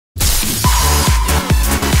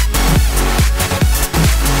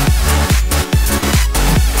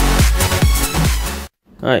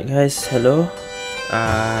Alright guys, hello.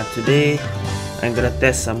 Today I'm gonna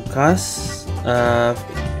test some cars.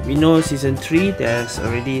 We know season 3 there's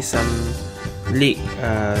already some leak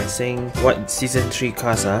saying what season 3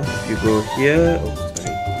 cars are. If you go here,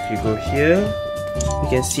 you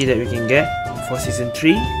can see that we can get for season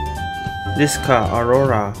 3 this car,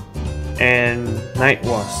 Aurora and Night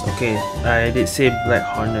Wasp. Okay, I did say Black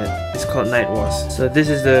Hornet. It's called Night Wasp. So this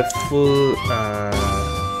is the full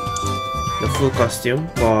costume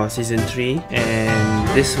for season 3, and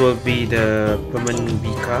this will be the permanent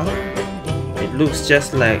B car. It looks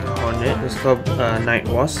just like Hornet. It's called Night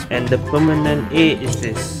Wasp, and the permanent A is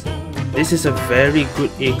this. This is a very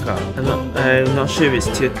good A car. I'm not sure if it's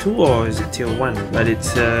tier 2 or is it tier 1, but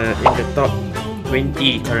it's in the top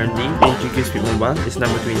 20 currently in QQ Speed Mobile. It's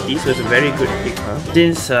number 20, so it's a very good A car.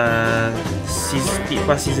 Since Speed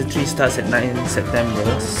Pass season 3 starts at 9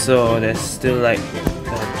 September, so there's still like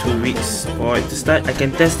 2 weeks for it to start. I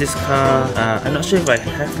can test this car. I'm not sure if I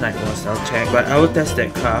have Night Wasp, I'll check, but I will test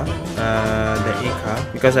that car, the A car,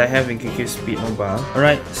 because I have in QQ Speed Mobile.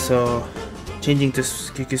 Alright, so changing to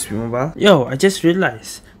QQ Speed Mobile. Yo, I just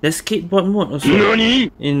realized there's skateboard mode also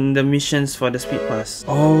in the missions for the Speed Pass.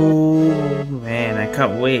 Oh man, I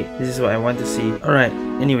can't wait. This is what I want to see. Alright,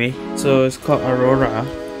 anyway, so it's called Aurora,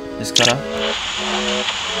 this car.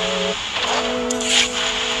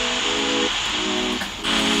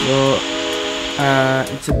 So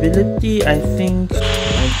its ability, I think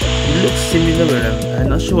it looks similar, but I'm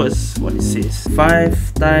not sure what it says.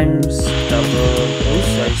 5 times double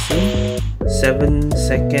boost, I see. 7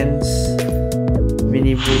 seconds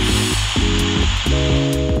mini boost,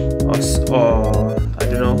 or I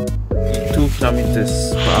don't know, 2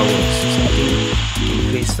 kilometers per hour, something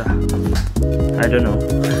increase lah. I don't know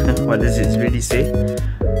what does it really say,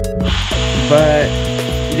 but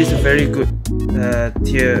it is a very good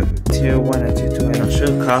tier 1 and tier 2, I'm not sure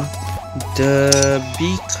car. The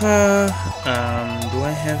B car, do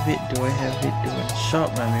I have it? Shop?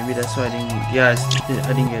 Maybe that's why I didn't. Yeah,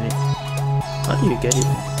 I didn't get it. How do you get it?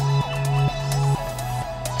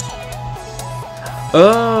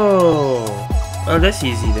 Oh, that's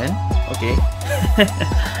easy then. Okay.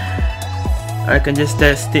 I can just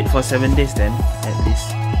test it for 7 days then, at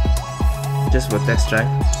least, just for test drive.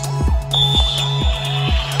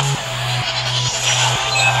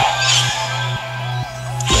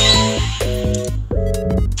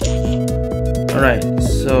 Alright,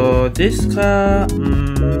 so this car,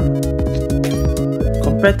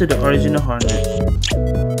 compared to the original Hornet,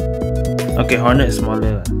 okay, Hornet is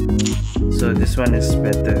smaller, so this one is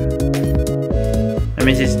better. I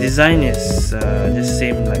mean, its design is just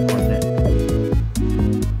same like Hornet.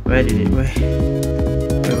 Where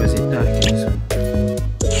was it? Okay, this one.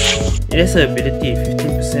 It has an ability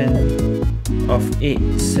 15% of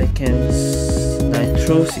 8 seconds.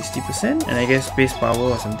 Nitro 60%, and I guess base power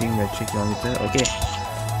or something by 3 km. Okay,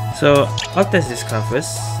 so I'll test this car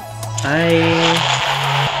first. I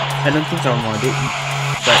don't think I'll mod it,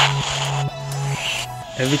 but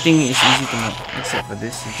everything is easy to mod except for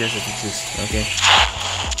this. You just have to choose. Okay,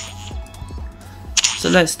 so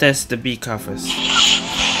let's test the B car first.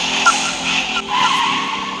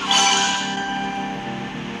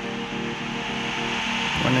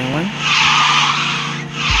 191.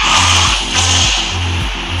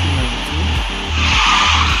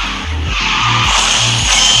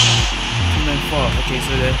 Okay,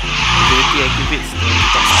 so the ability activates the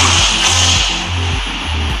top speed.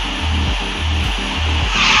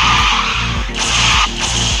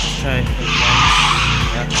 Let's try it once.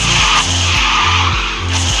 Yeah.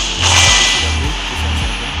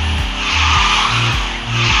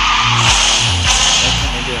 Why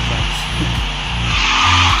can't I do advance?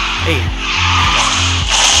 Hey!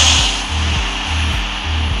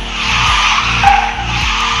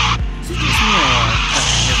 Is it just me or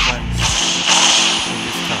advance?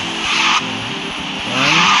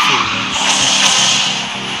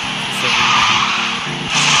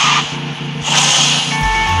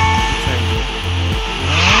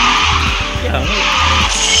 I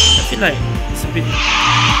feel like it's a bit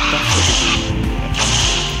tougher to do.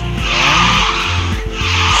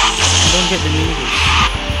 I don't get the mini boost.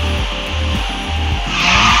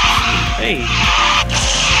 Hey!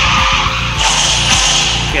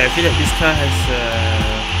 Okay, I feel like this car has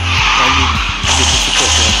slightly a bit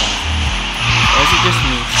difficult to advance. Or is it just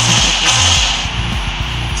me?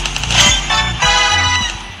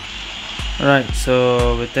 Alright,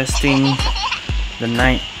 so we're testing the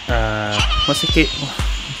Night what's the kit?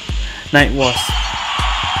 Night Wasp.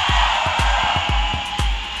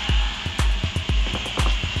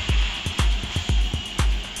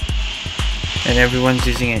 And everyone's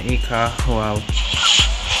using an A car. Wow.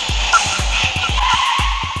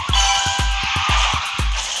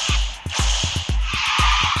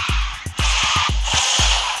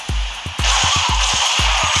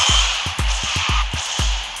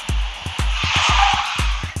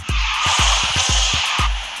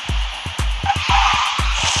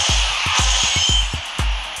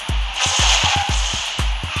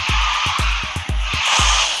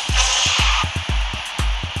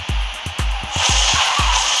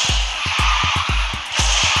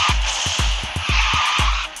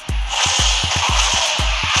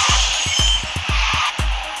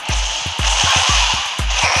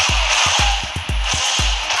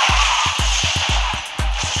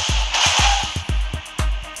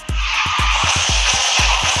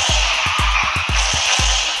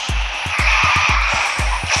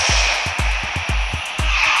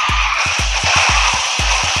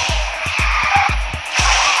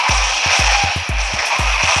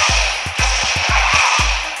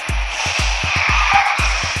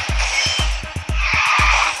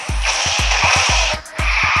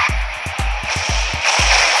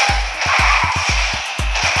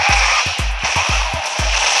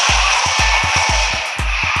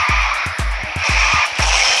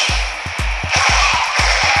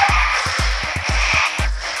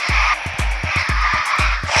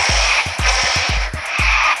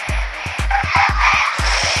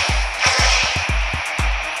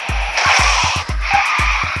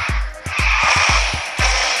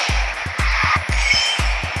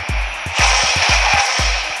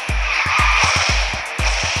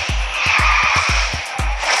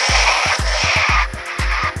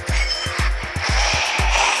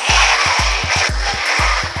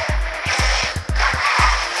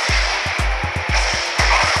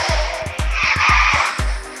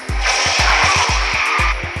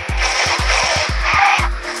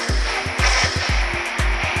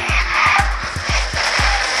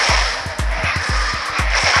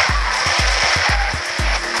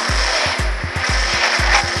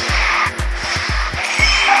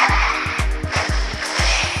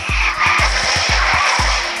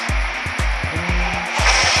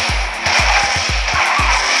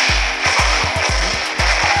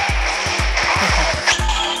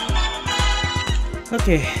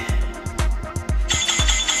 Okay.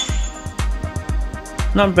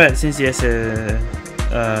 Not bad since he has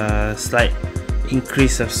a slight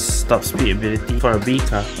increase of top speed ability for a B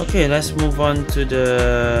car. Okay, let's move on to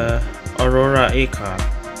the Aurora A car.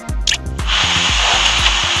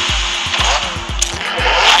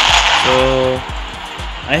 So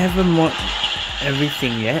I haven't mod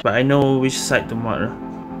everything yet, but I know which side to mod.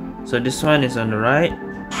 So this one is on the right,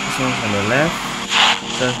 this one's on the left,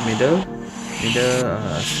 this one's middle, and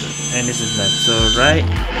this is left. So right,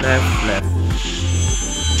 left, left.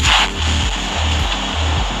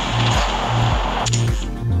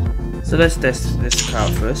 So let's test this car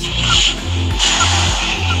first.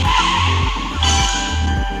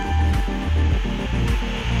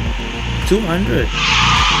 $200. 300.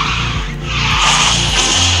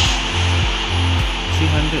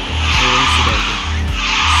 Let me see that again.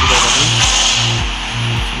 See that again?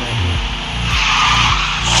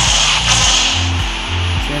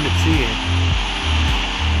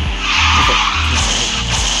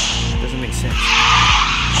 $303. Doesn't make sense.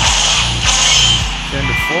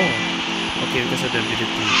 304. Okay, because of the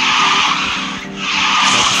ability.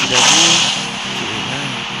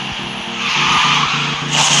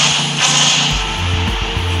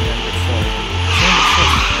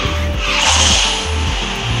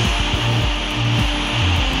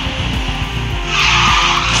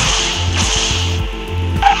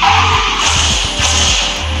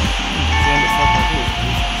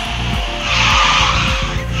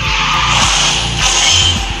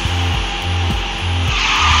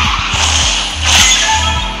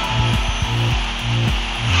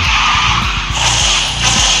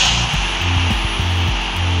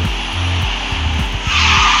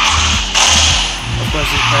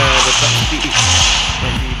 The top speed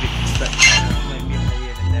might be a bit might be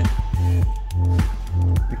higher than that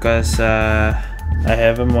because I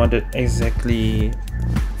haven't modded exactly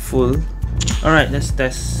full. Alright, let's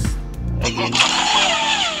test again.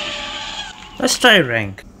 Let's try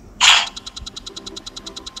rank.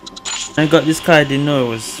 I got this car, I didn't know it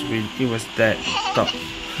was that top.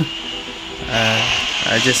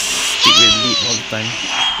 I just stick with lead all the time.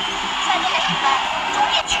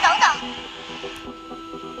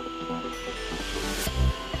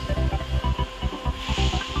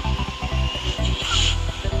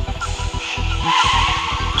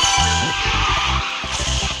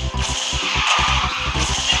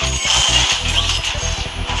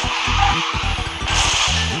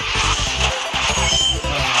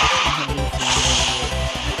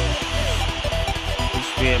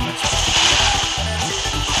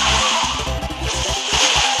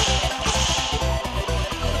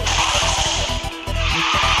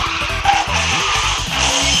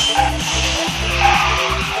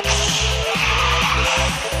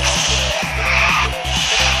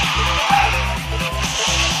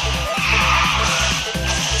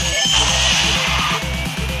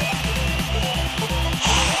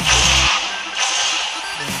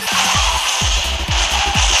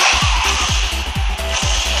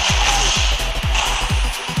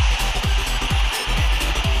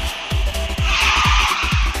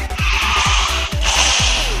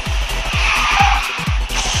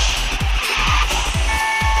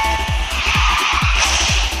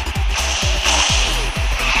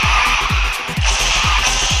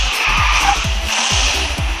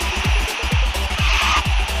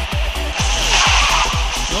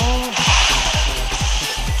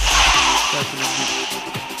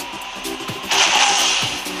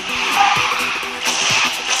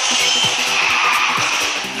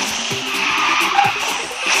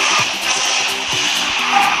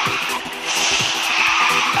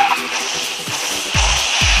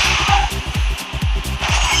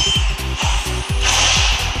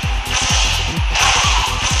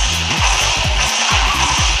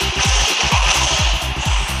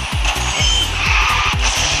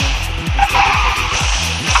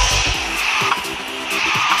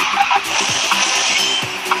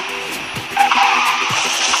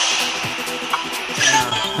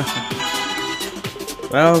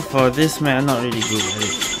 Well, for this man, I'm not really good at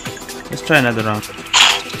it. Let's try another round.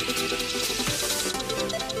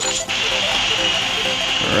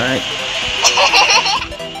 Alright.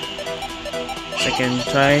 Second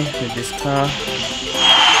try with this car.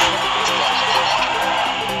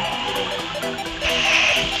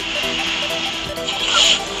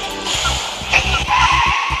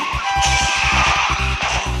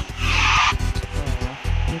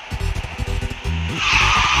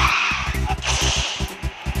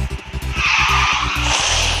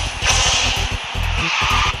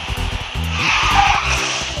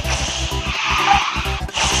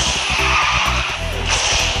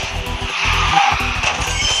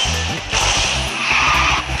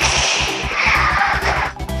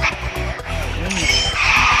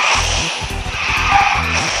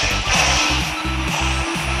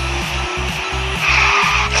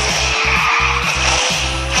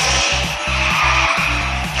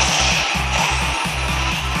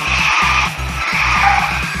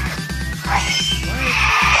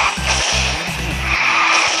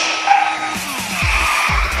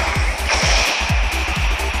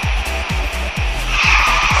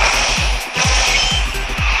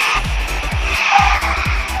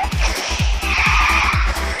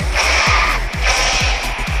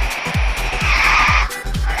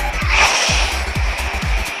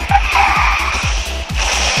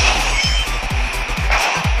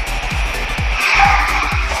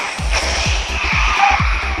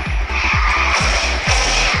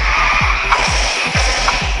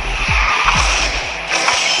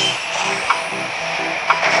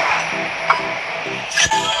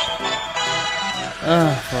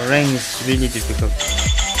 For rank is really difficult.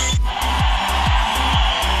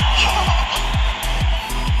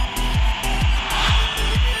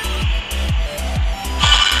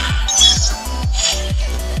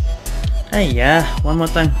 Yeah, one more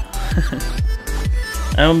time.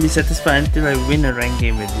 I won't be satisfied until I win a rank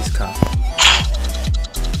game with this car.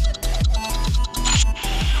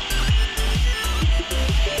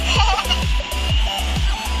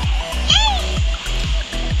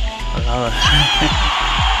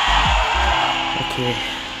 Okay.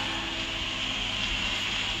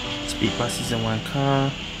 Speed Pass Season 1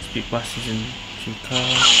 car, Speed Pass Season 3 car.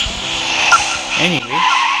 Anyway.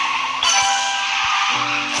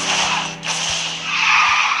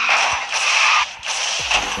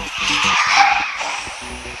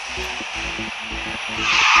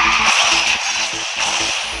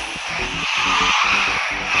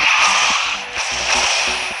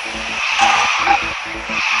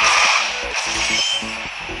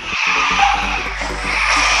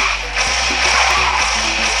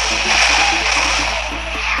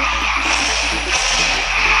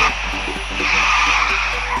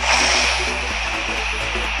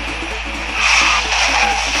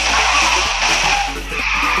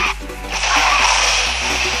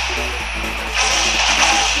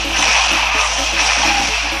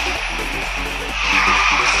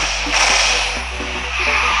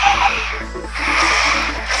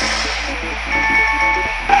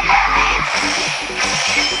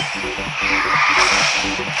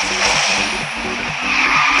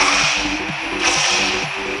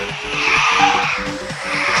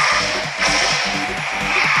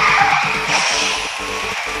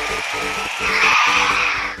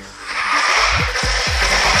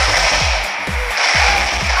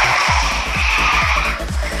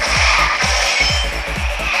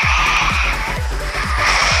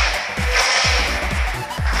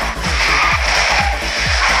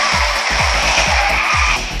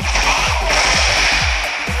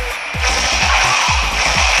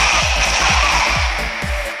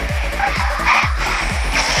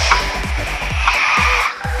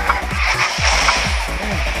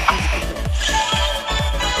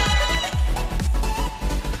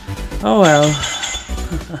 Oh well.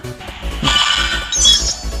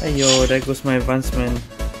 Ayo, there goes my advancement.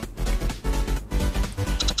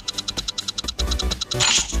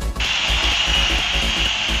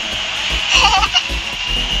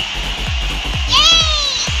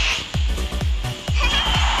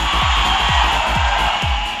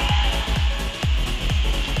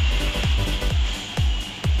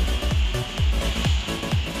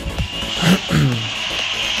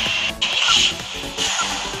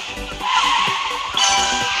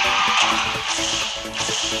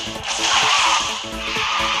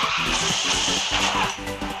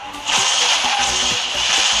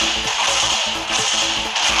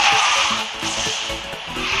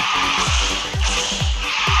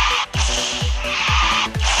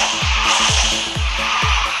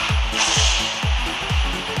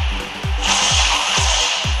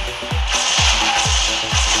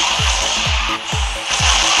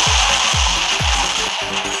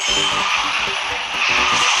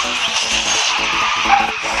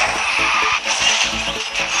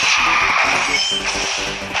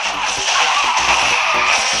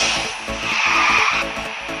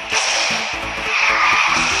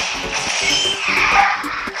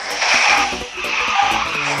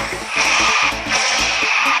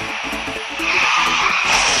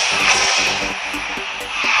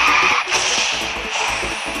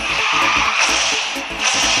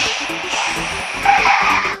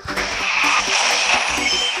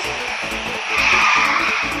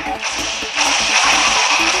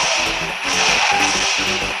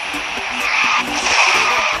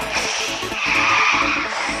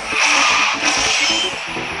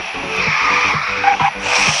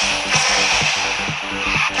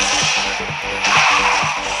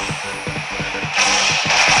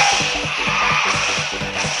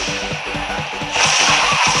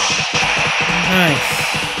 Nice.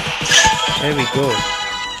 There we go.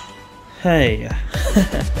 Hey.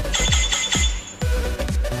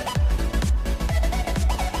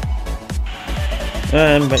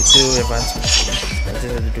 I'm back to advancement. I just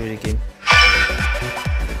have to do it again.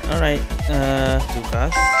 Alright, two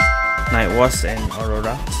cars. Night Wasp and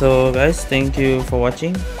Aurora. So guys, thank you for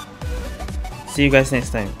watching. See you guys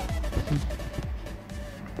next time.